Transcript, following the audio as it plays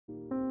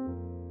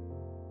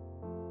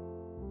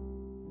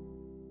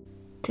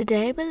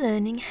Today we're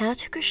learning how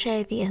to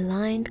crochet the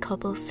aligned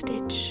cobble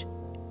stitch.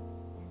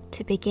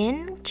 To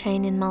begin,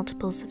 chain in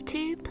multiples of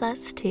 2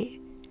 plus 2.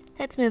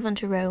 Let's move on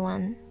to row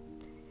 1.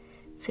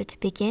 So to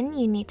begin,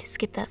 you need to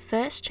skip that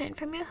first chain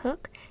from your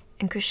hook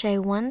and crochet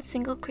one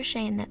single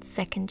crochet in that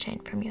second chain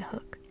from your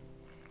hook.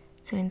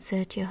 So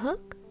insert your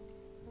hook,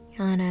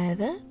 yarn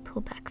over,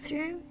 pull back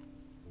through. You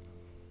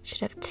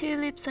should have 2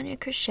 loops on your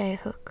crochet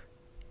hook.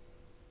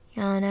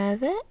 Yarn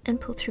over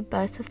and pull through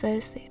both of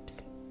those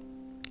loops.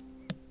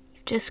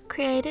 Just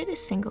created a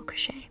single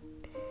crochet.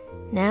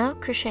 Now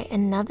crochet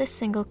another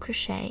single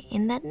crochet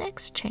in that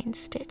next chain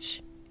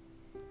stitch.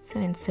 So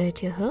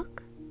insert your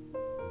hook,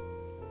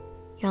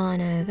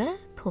 yarn over,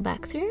 pull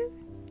back through,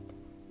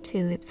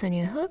 2 loops on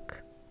your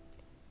hook,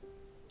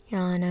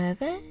 yarn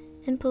over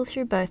and pull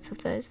through both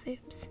of those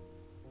loops.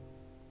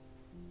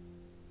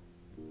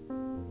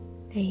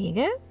 There you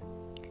go.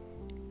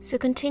 So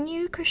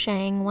continue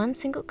crocheting one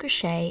single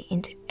crochet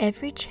into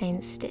every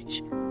chain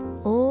stitch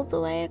all the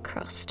way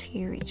across till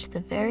you reach the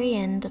very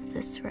end of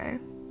this row.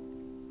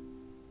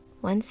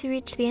 Once you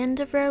reach the end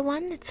of row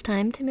 1, it's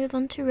time to move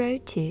on to row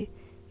 2.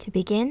 To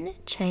begin,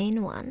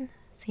 chain 1.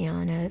 So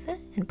yarn over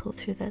and pull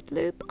through that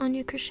loop on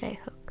your crochet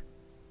hook.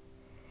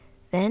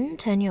 Then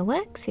turn your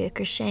work so you're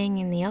crocheting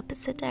in the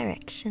opposite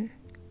direction.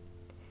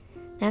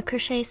 Now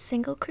crochet a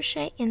single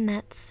crochet in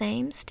that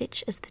same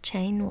stitch as the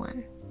chain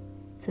 1.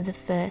 So the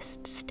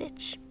first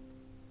stitch.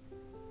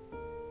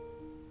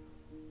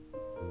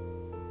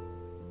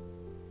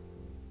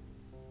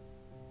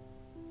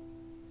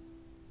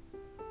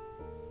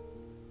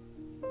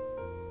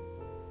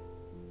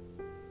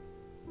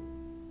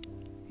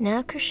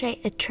 Now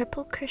crochet a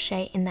triple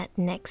crochet in that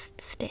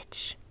next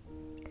stitch.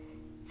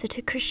 So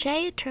to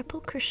crochet a triple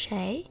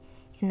crochet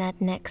in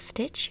that next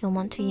stitch, you'll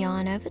want to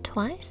yarn over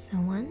twice, so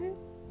 1,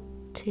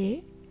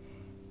 2,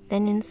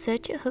 then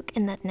insert your hook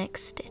in that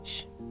next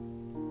stitch.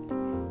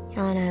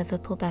 Yarn over,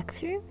 pull back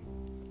through.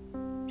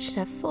 You should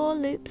have 4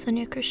 loops on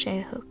your crochet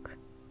hook.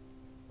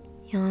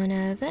 Yarn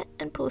over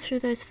and pull through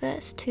those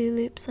first 2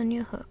 loops on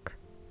your hook.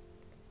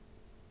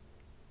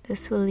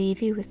 This will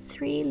leave you with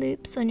 3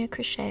 loops on your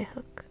crochet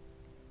hook.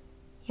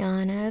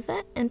 Yarn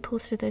over and pull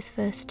through those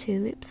first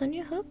 2 loops on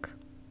your hook,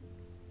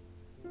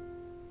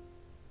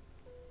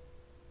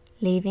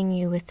 leaving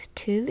you with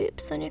 2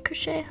 loops on your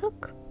crochet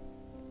hook.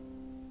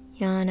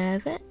 Yarn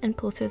over and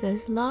pull through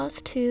those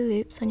last 2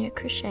 loops on your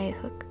crochet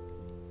hook.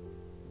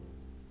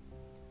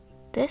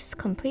 This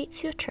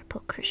completes your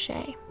triple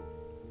crochet.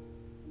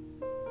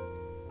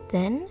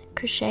 Then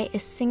crochet a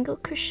single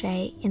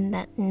crochet in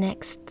that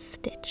next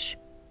stitch.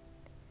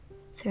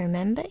 So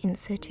remember,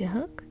 insert your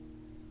hook,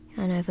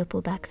 yarn over,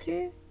 pull back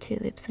through, 2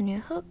 loops on your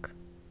hook,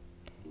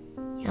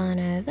 yarn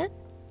over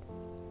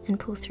and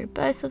pull through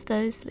both of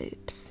those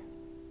loops.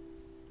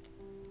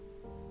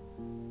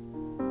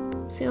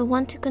 So you'll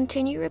want to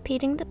continue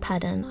repeating the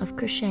pattern of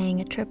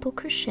crocheting a triple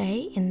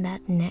crochet in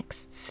that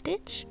next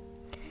stitch,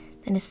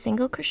 then a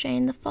single crochet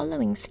in the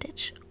following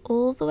stitch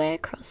all the way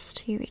across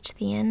till you reach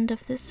the end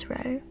of this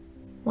row.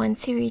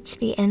 Once you reach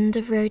the end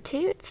of row 2,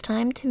 it's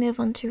time to move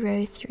on to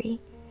row 3.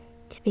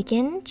 To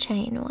begin,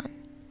 chain 1.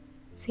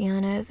 So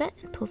yarn over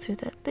and pull through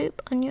that loop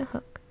on your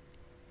hook.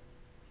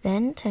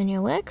 Then turn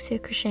your work so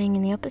you're crocheting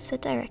in the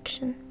opposite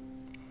direction.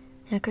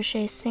 Now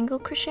crochet a single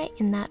crochet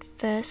in that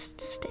first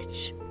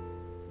stitch.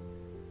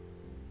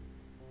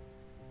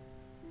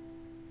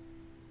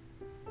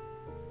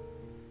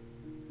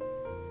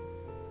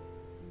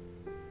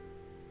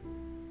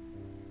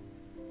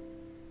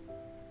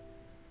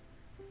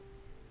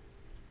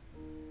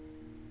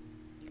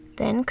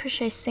 Then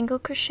crochet single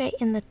crochet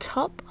in the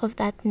top of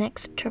that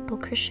next triple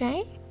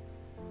crochet.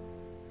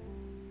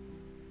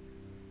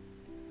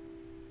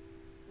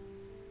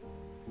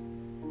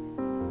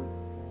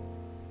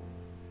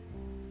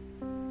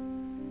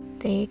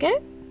 There you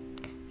go.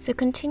 So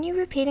continue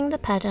repeating the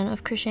pattern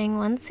of crocheting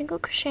one single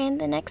crochet in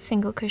the next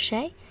single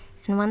crochet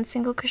and one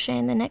single crochet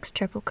in the next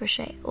triple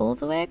crochet all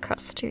the way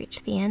across to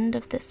reach the end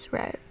of this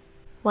row.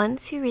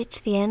 Once you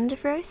reach the end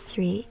of row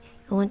 3,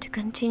 you'll want to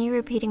continue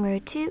repeating row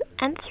 2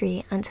 and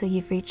 3 until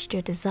you've reached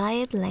your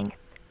desired length.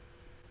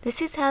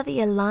 This is how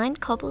the aligned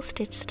cobble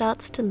stitch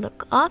starts to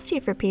look after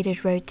you've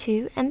repeated row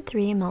 2 and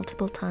 3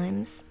 multiple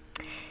times.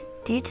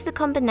 Due to the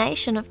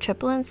combination of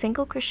triple and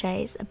single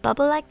crochets, a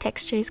bubble-like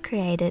texture is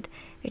created,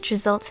 which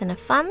results in a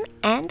fun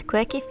and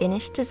quirky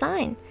finished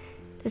design.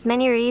 There's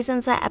many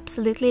reasons I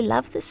absolutely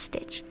love this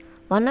stitch,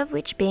 one of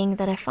which being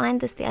that I find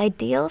this the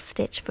ideal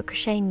stitch for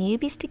crochet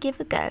newbies to give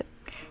a go,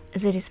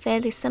 as it is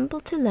fairly simple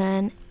to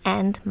learn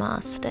and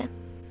master.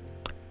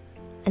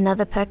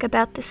 Another perk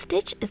about this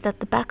stitch is that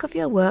the back of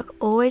your work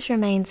always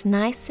remains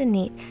nice and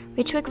neat,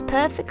 which works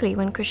perfectly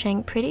when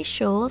crocheting pretty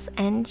shawls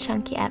and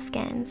chunky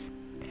afghans.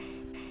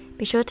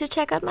 Be sure to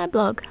check out my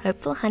blog,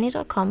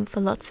 hopefulhoney.com, for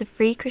lots of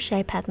free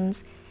crochet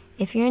patterns.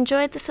 If you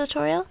enjoyed this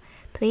tutorial,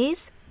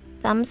 please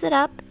thumbs it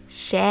up,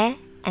 share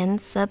and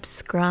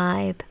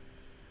subscribe.